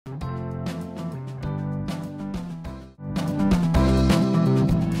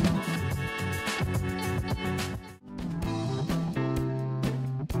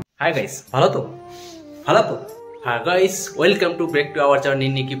Hi guys, ভালো তো? ভালো তো? হ্যাঁ guys, welcome to back to our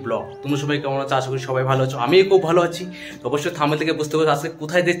channel Nikki blog. তোমরা সবাই কেমন আছো? আশা করি সবাই ভালো আছো। আমি খুব ভালো আছি। তো অবশ্যই থাম্বনেল থেকে বুঝতে পারছো আজকে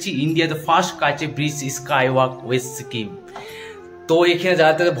কোথায় দেখছি, ইন্ডিয়াতে ফার্স্ট কাছে bridge sky walk West Sikkim. তো এখানে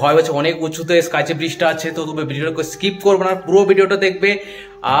যাতে ভয় হচ্ছে, অনেক উঁচুতে স্কাইচে ব্রিজটা আছে। তো তুমি ভিডিওটা স্কিপ করবে না, পুরো ভিডিওটা দেখবে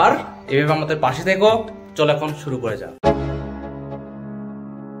আর এভাবে আমাদের পাশে থেকো। চলো এখন শুরু করে যাও।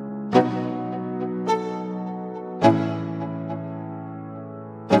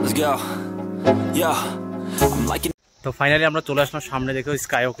 তো ফাইনালি আমরা চলে আসলাম সামনে, দেখো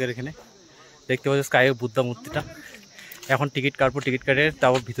স্কাইওয়াকের এখানে দেখতে পাচ্ছি স্কাইওয়াক বুদ্ধা মূর্তিটা। এখন টিকিট কাটবো, টিকিট কাটে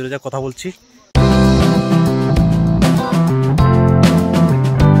তারপর ভিতরে যা কথা বলছি।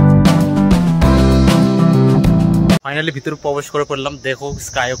 ফাইনালি ভিতরে প্রবেশ করে পড়লাম। দেখো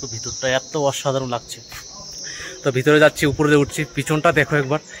স্কাইওয়াকের ভিতরটা এত অসাধারণ লাগছে। তো ভিতরে যাচ্ছি, উপরে উঠছি, পিছনটা দেখো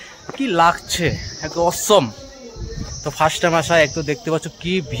একবার কি লাগছে, একদম অসম। তো ফার্স্ট টাইম আসা, একদম দেখতে পাচ্ছ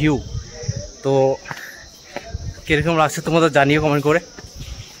কি ভিউ। তো কিরকম লাগছে তোমাদের জানিও কমেন্ট করে।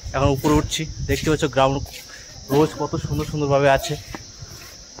 এখন উপরে উঠছি, দেখতে পাচ্ছ গ্রাউন্ড রোজ কত সুন্দর সুন্দরভাবে আছে।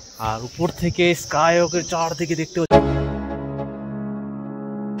 আর উপর থেকে স্কাইওয়াকের চারদিকে দেখতে পাচ্ছ।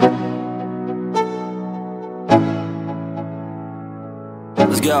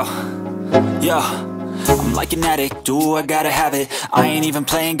 Let's go. Yeah. I'm like an addict, do I gotta have it. I ain't even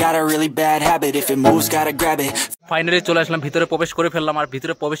playing, got a really bad habit. If it moves, gotta grab it. Finally চলে আসলাম, ভিতরে প্রবেশ করে ফেললাম। আর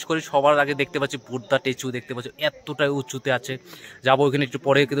ভিতরে প্রবেশ করে সবার আগে দেখতে পাচ্ছি বুদ্ধা স্ট্যাচু, দেখতে পাচ্ছি এতটাই উঁচুতে আছে। যাবো ওইখানে একটু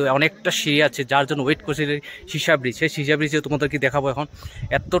পরে, কিন্তু অনেকটা সিঁড়ি আছে, যার জন্য ওয়েট করছি সীসা ব্রিজ। সেই সীসা ব্রিজে তোমাদেরকে দেখাবো এখন।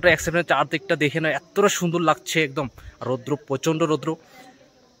 এতটা এক্সাইটমেন্ট, চারদিকটা দেখে না এতটা সুন্দর লাগছে একদম। রৌদ্র, প্রচণ্ড রৌদ্র,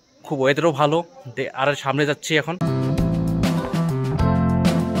 খুব ওয়েদারও ভালো। আর সামনে যাচ্ছি এখন।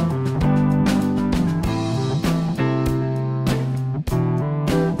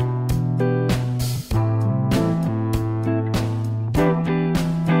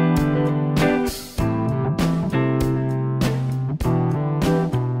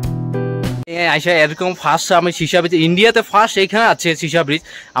 আইসা এরকম ফার্স্ট আমি সীসা ব্রিজ, ইন্ডিয়াতে ফার্স্ট এইখানে আছে সীসা ব্রিজ।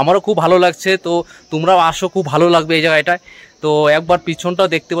 আমারও খুব ভালো লাগছে। তো তোমরাও আসো, খুব ভালো লাগবে এই জায়গাটায়। তো একবার পিছনটাও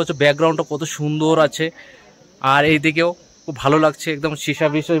দেখতে পাচ্ছ, ব্যাকগ্রাউন্ডটা কত সুন্দর আছে। আর এইদিকেও খুব ভালো লাগছে একদম। সীসা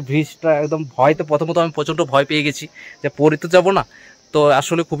ব্রিজটা একদম ভয়তে প্রথমত আমি প্রচণ্ড ভয় পেয়ে গেছি যে পড়ে তো যাবো না। তো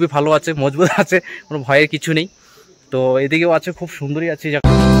আসলে খুবই ভালো আছে, মজবুত আছে, কোনো ভয়ের কিছু নেই। তো এদিকেও আছে, খুব সুন্দরই আছে এই জায়গা।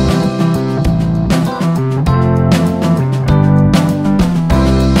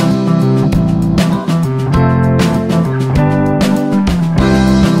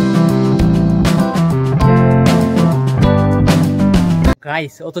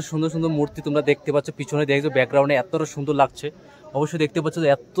 গাইস, অত সুন্দর সুন্দর মূর্তি তোমরা দেখতে পাচ্ছ পিছনে, দেখছো ব্যাকগ্রাউন্ডে এতটা সুন্দর লাগছে। অবশ্যই দেখতে পাচ্ছ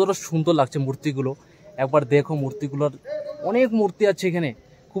এতটা সুন্দর লাগছে মূর্তিগুলো। একবার দেখো মূর্তিগুলোর, অনেক মূর্তি আছে এখানে,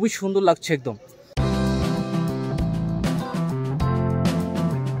 খুবই সুন্দর লাগছে একদম।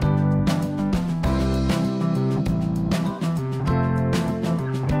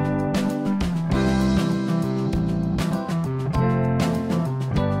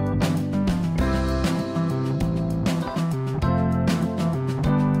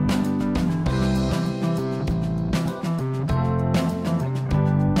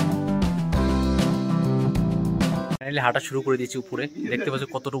 হাঁটা শুরু করে দিয়েছি উপরে, দেখতে পাচ্ছ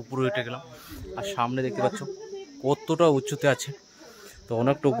কতটা উপরে উঠে গেলাম। আর সামনে দেখতে পাচ্ছ কতটা উঁচুতে আছে, তো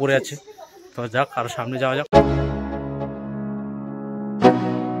অনেকটা উপরে আছে। তো যাক, আর সামনে যাওয়া যাক।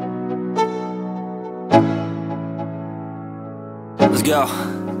 Let's go.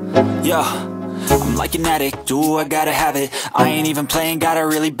 Yeah. I'm like an addict, do I gotta have it. I ain't even playing, got a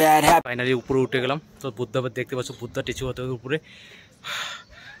really bad habit. Finally উপরে উঠে গেলাম। তো বুদ্ধা দেখতে পাচ্ছ, বুদ্ধা স্ট্যাচু হতে উপরে।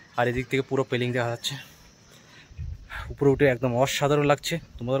 আর এদিক থেকে পুরো পেলিং দেখা যাচ্ছে। উপরে উঠে একদম অসাধারণ লাগছে,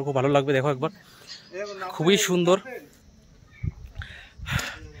 তোমাদের খুব ভালো লাগবে। দেখো একবার, খুবই সুন্দর।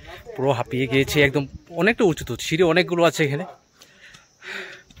 পুরো হাঁপিয়ে গিয়েছি একদম, অনেকটা উঁচু, তো সিঁড়ি অনেকগুলো আছে এখানে,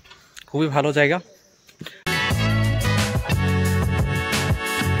 খুবই ভালো জায়গা।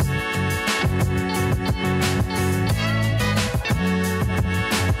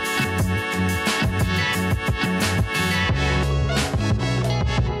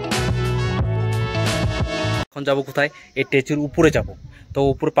 এখন যাবো কোথায়? এই স্ট্যাচুর উপরে যাব। তো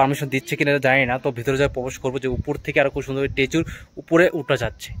উপরে পারমিশন দিচ্ছে কিনা জানি না। তো ভিতরে যা প্রবেশ করবো, যে উপর থেকে আরো খুব সুন্দর স্ট্যাচুর উপরে উঠা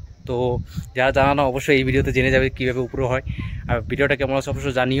যাচ্ছে। তো যারা জানানো অবশ্যই এই ভিডিওতে জেনে যাবে কীভাবে উপরে হয়। আর ভিডিওটা কেমন আছে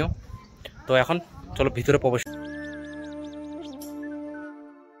অবশ্যই জানিও। তো এখন চলো ভিতরে প্রবেশ।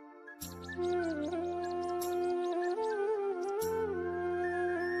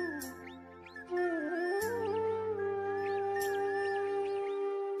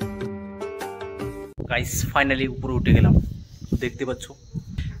 গাইস, ফাইনালি উপরে উঠে গেলাম। দেখতে পাচ্ছ,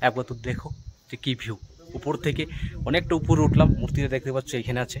 একবার তো দেখো যে কি ভিউ। উপর থেকে অনেকটা উপরে উঠলাম, মূর্তিটা দেখতে পাচ্ছ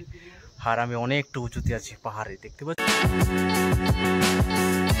এখানে আছে। আর আমি অনেকটা উঁচুতে আছি পাহাড়ে, দেখতে পাচ্ছি।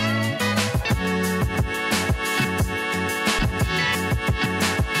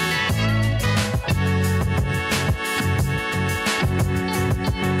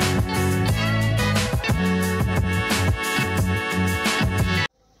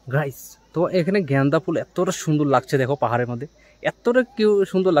 গাইস, তো এখানে গেন্দা ফুল এতটা সুন্দর লাগছে, দেখো পাহাড়ের মধ্যে এতটা কেউ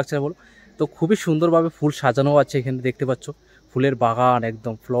সুন্দর লাগছে না বলো। তো খুবই সুন্দরভাবে ফুল সাজানো আছে এখানে, দেখতে পাচ্ছ ফুলের বাগান,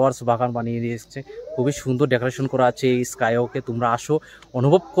 একদম ফ্লাওয়ার্স বাগান বানিয়ে দিয়ে এসছে। খুবই সুন্দর ডেকোরেশন করা আছে এই স্কাইওয়াকে। তোমরা আসো,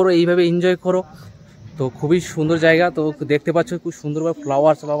 অনুভব করো, এইভাবে এনজয় করো। তো খুবই সুন্দর জায়গা। তো দেখতে পাচ্ছ খুব সুন্দরভাবে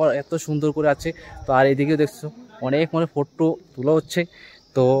ফ্লাওয়ার এত সুন্দর করে আছে। তো আর এদিকেও দেখছো অনেক ফটো তোলা হচ্ছে।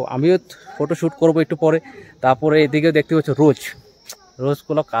 তো আমিও ফটো শ্যুট করবো একটু পরে। তারপরে এদিকেও দেখতে পাচ্ছ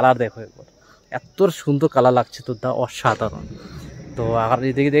রোজগুলো কালার দেখো একবার, এত সুন্দর কালার লাগছে, তো তা অসাধারণ। তো আর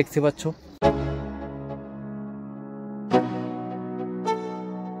এদিকে দেখতে পাচ্ছ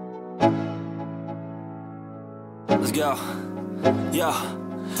Let's go. Yeah.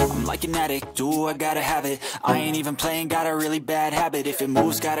 I'm like an addict, do I gotta have it. I ain't even playing, got a really bad habit. If it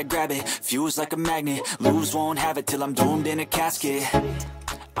moves, gotta grab it, fuse like a magnet. Lose, won't have it till I'm doomed in a casket.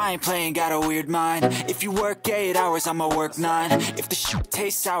 I ain't playing, got a weird mind. If you work 8 hours, I'ma work 9. If the shit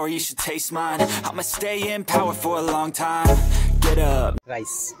tastes sour, you should taste mine. I'ma stay in power for a long time. Get up.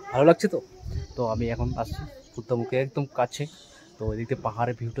 Guys, ভালো লাগছে তো। তো আমি এখন আসছি বুদ্ধমুখে একদম কাছে। তো এদিকে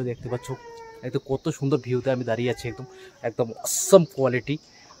পাহাড়ের ভিউটা দেখতে পাচ্ছ, একদম কত সুন্দর ভিউতে আমি দাঁড়িয়ে আছি, একদম একদম অসম কোয়ালিটি।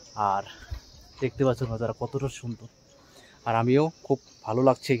 আর দেখতে পাচ্ছ নজারা কতটা সুন্দর। আর আমিও খুব ভালো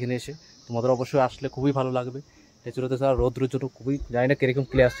লাগছে এখানে এসে। তোমাদের অবশ্যই আসলে খুবই ভালো লাগবে। এছাড়া তারা রোদ্রের জন্য খুবই জানি না কীরকম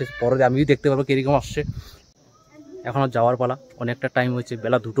ক্লিয়ার আসছে, পরে আমিও দেখতে পারবো কীরকম আসছে। এখন আর যাওয়ার পালা, অনেকটা টাইম হয়েছে,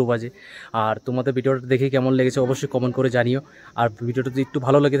 বেলা 2টো বাজে। আর তোমাদের ভিডিওটা দেখে কেমন লেগেছে অবশ্যই কমেন্ট করে জানিও। আর ভিডিওটা যদি একটু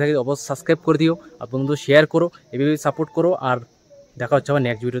ভালো লেগে থাকে অবশ্যই সাবস্ক্রাইব করে দিও, আর বন্ধু শেয়ার করো, এভাবে সাপোর্ট করো। আর দেখা হচ্ছে আবার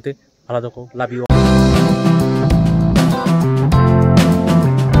নেক্সট ভিডিওতে। ভালো থাকো, লাভ ইউ।